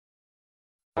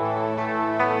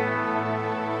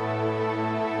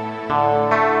Still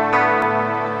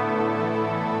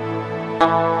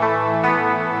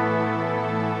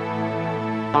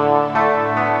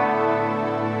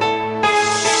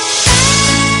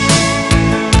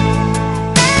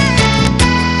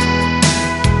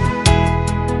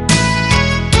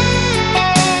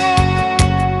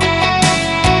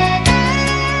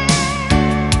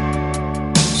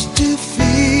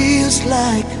feels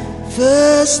like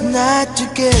first night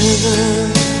together.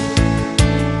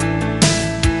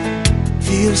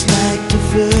 Feels like the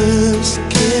first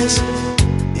kiss.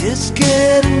 It's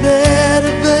getting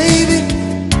better, baby.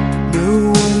 No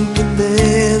one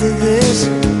compared to this.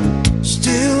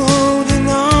 Still holding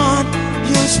on,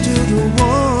 you're still the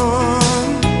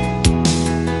one.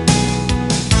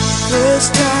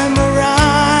 First time our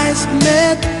eyes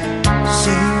met,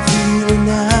 same feeling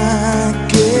I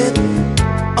get.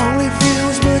 Only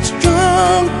feels much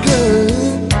stronger,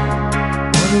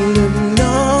 a little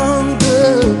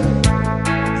longer.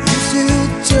 You still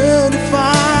turn the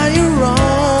fire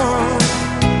on.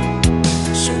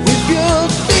 So if you're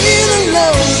feeling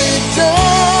lonely,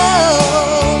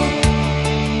 don't.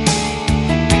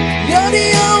 You're the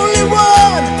only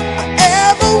one I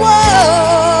ever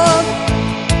want.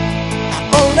 I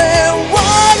only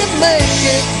want to make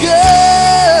it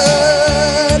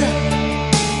good.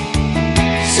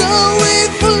 So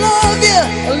if I love you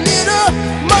a little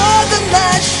more than I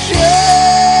should,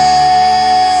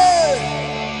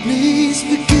 please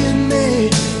forgive me.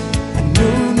 I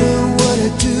don't know what I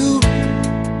do.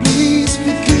 Please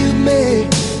forgive me.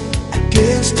 I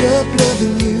can't stop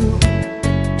loving you.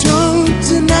 Don't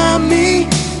deny me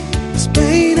this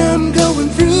pain I'm going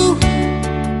through.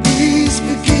 Please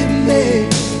forgive me.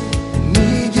 I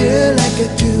need you like I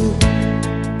do.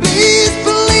 Please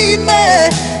believe me.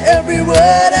 Every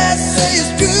word I say is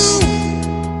true.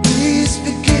 Please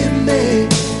forgive me.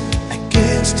 I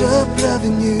can't stop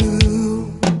loving you.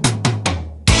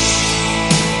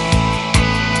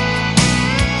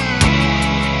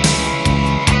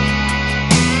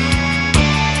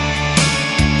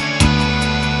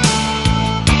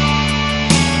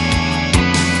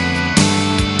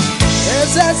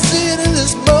 As I sit in the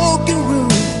smoking room,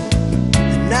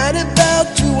 the night about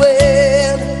to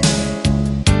end,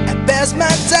 I pass my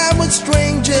time with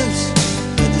strangers,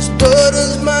 but this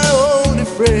butter's my only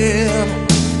friend.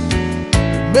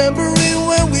 Remembering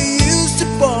when we used to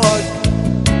park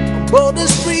on Boulder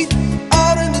Street,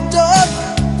 out in the dark.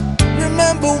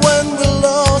 Remember when we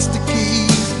lost the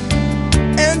keys,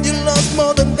 and you lost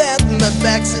more than that in my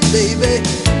backseat, baby.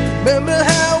 Remember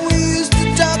how we used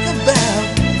to talk about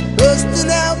busting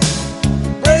out,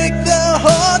 break their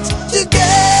hearts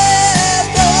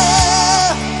together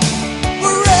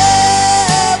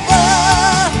forever.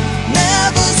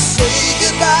 Never say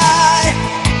goodbye,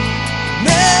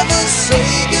 never say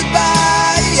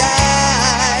goodbye.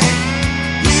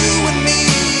 You and me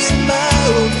and my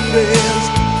old friends,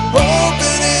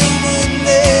 hoping it would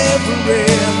never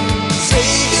end.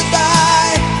 Say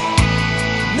goodbye,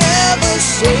 never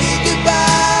say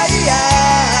goodbye.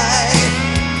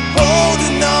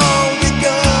 Holding on, we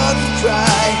gotta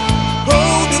try.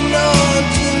 Holding on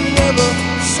to never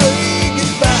say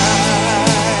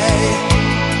goodbye.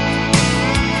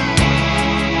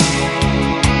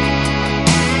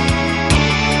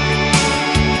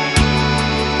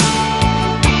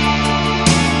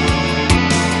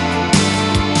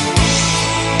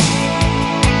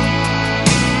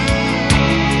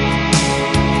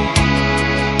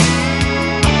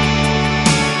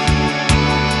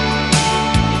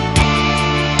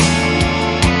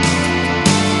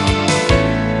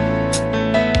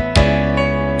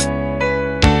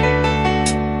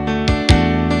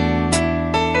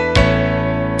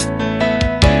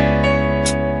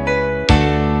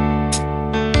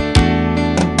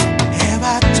 Have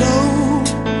I told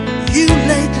you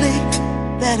lately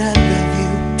that I love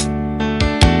you?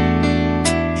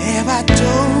 Have I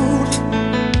told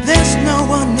there's no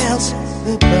one else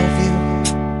above you?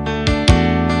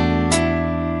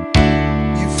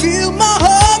 You fill my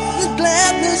heart with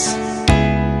gladness,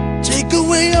 take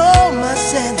away all my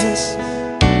sadness,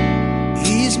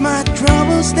 ease my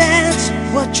troubles, that's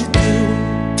what you do.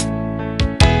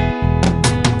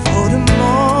 For the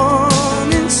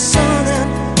morning sun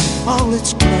and all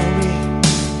its glory,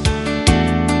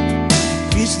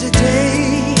 reach the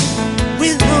day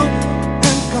with hope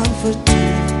and comfort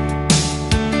too.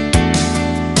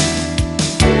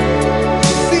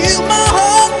 Fill my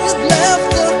heart with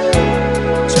laughter,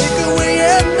 take away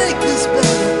and make this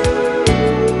better,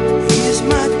 ease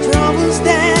my troubles,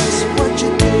 that's what you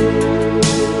do.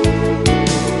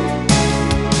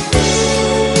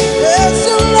 There's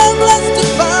so long left to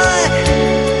find,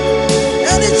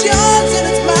 and it's yours.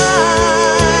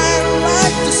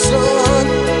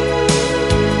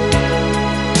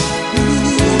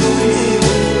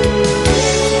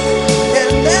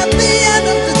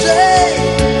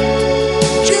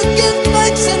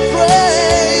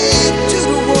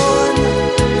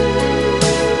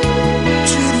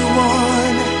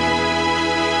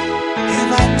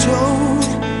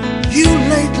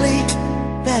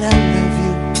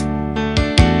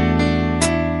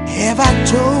 have I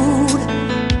told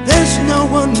there's no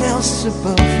one else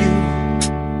above you?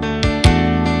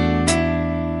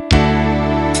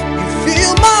 You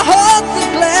fill my heart with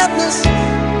gladness,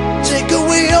 take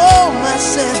away all my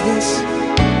sadness,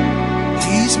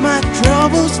 ease my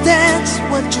troubles, that's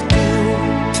what you do.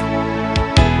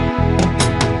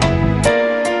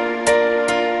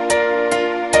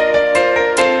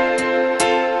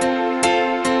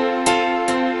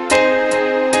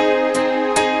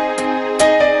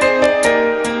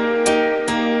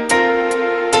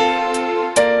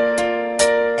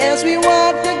 As we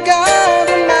walked the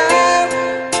garden mile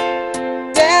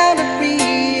down the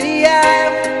pretty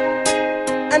aisle,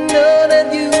 I know that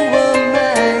you were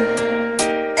mine,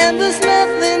 and there's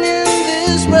nothing in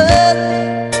this world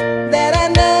that I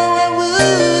know I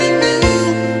wouldn't do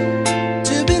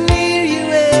to be near you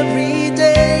every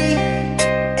day,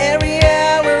 every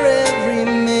hour, every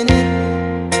minute.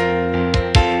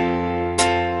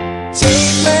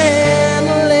 Take my hand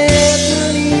and let me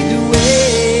lead the way.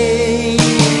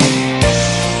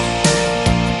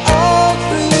 All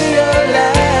through your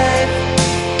life,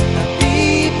 I'll be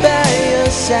by your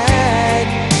side,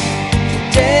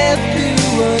 death do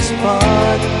us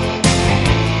part.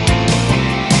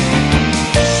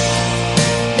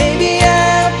 Maybe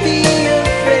I'll be your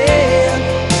friend,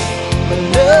 but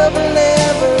love will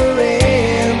never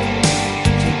end,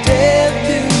 till death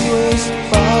do us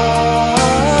part.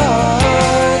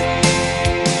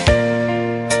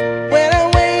 When I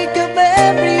wake up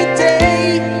every day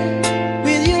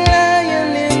with you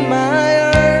lying in my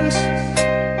arms,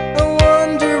 I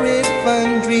wonder if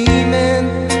I'm dreaming.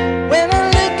 When I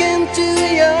look into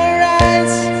your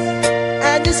eyes, I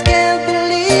just can't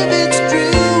believe it's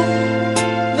true,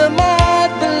 that my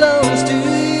heart belongs to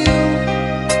you.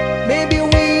 Maybe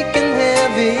we can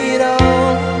have it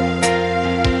all.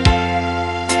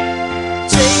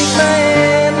 Take my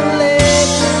hand and let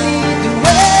me lead the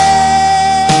way.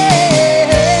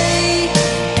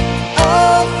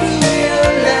 All through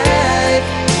your life,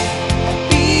 I'll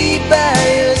be by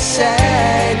your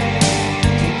side,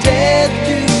 till death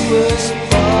do us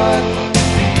part.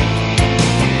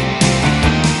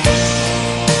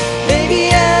 Maybe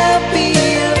I'll be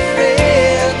your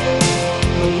friend,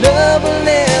 but love will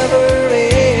never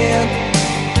end,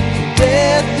 till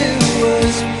death do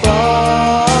us part.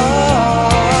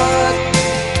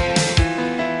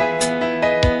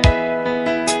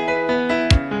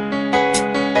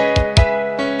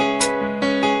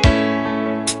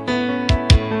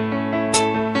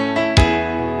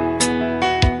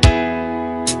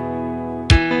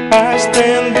 I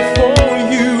stand before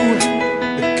you,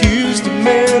 accused of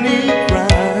many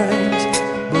crimes,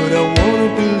 but I wanna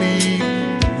believe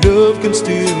that love can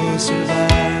still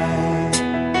survive.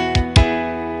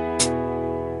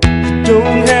 You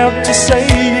don't have to say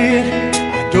it,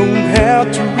 I don't have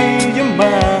to read your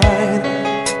mind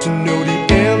to know the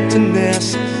emptiness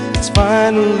that's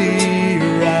finally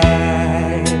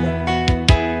arrived.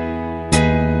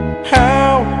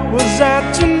 How was I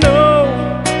to know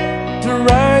the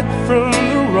right from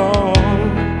the wrong?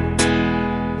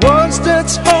 Words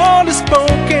that's hardly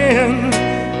spoken,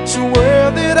 so where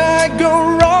did I go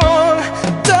wrong?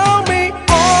 Tell me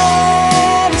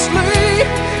honestly,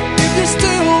 if you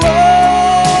still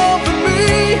love me,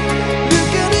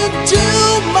 looking into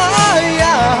my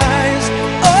eyes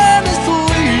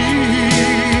honestly.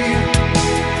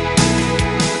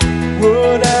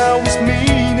 What I was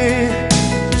meaning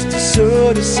was to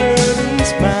sort a certain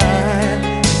smile.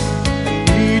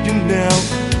 Need you now,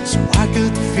 so I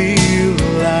could feel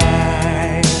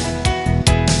alive.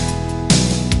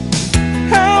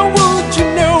 How would you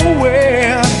know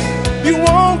where you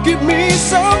won't give me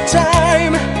some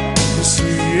time to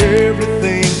see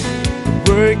everything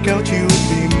work out? You'll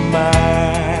be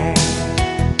mine.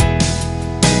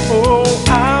 Oh,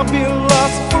 I'll be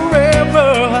lost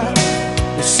forever,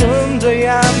 but someday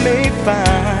I may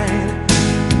find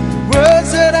the words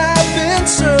that I've been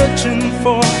searching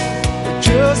for,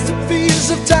 just a piece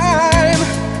of time.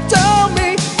 Tell me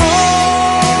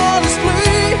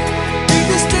honestly, if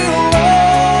you still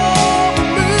love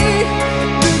me,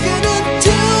 looking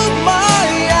into my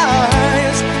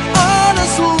eyes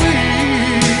honestly.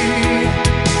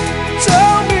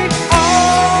 Tell me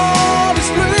honestly.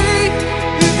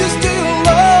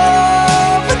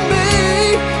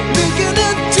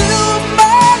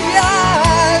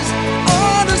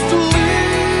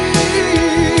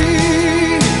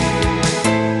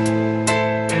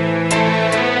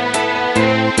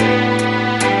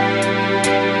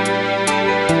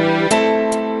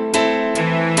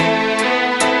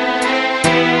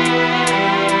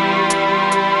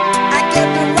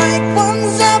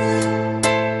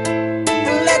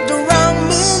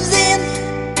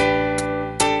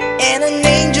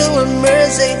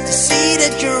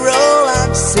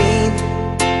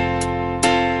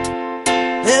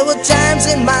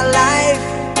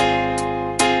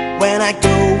 when I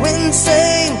go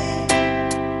insane,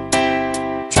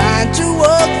 trying to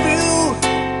walk through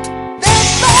the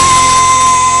pain.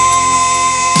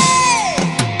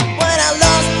 When I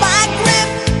lost my grip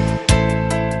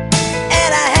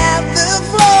and I have the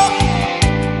floor,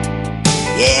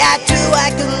 yeah, I knew I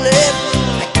could live,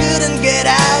 I couldn't get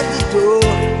out the door.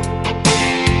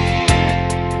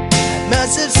 I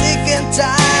must have sick and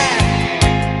tired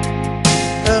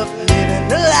of living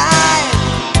the life,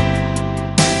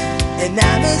 and I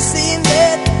must seem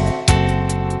that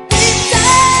it's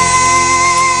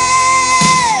time.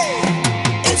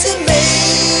 It's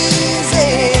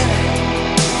amazing,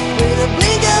 with a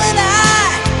blink of an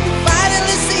eye, you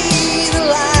finally see the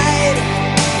light.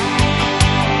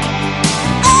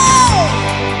 Oh,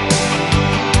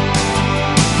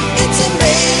 it's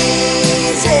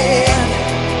amazing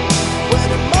when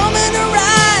the moment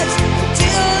arrives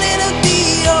until it'll be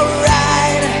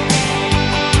alright.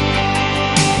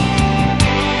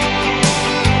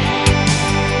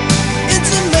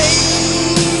 It's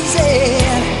amazing,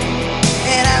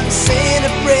 and I'm saying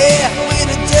a prayer with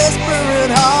a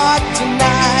desperate heart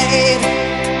tonight.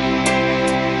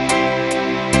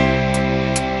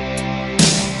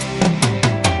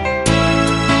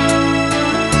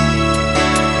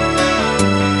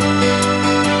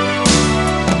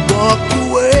 Walk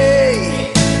away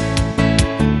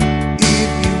if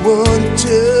you want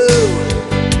to.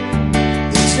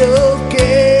 It's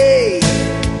okay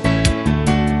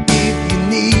if you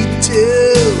need to.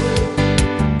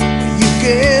 You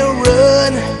can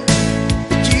run,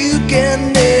 but you can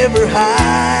never hide.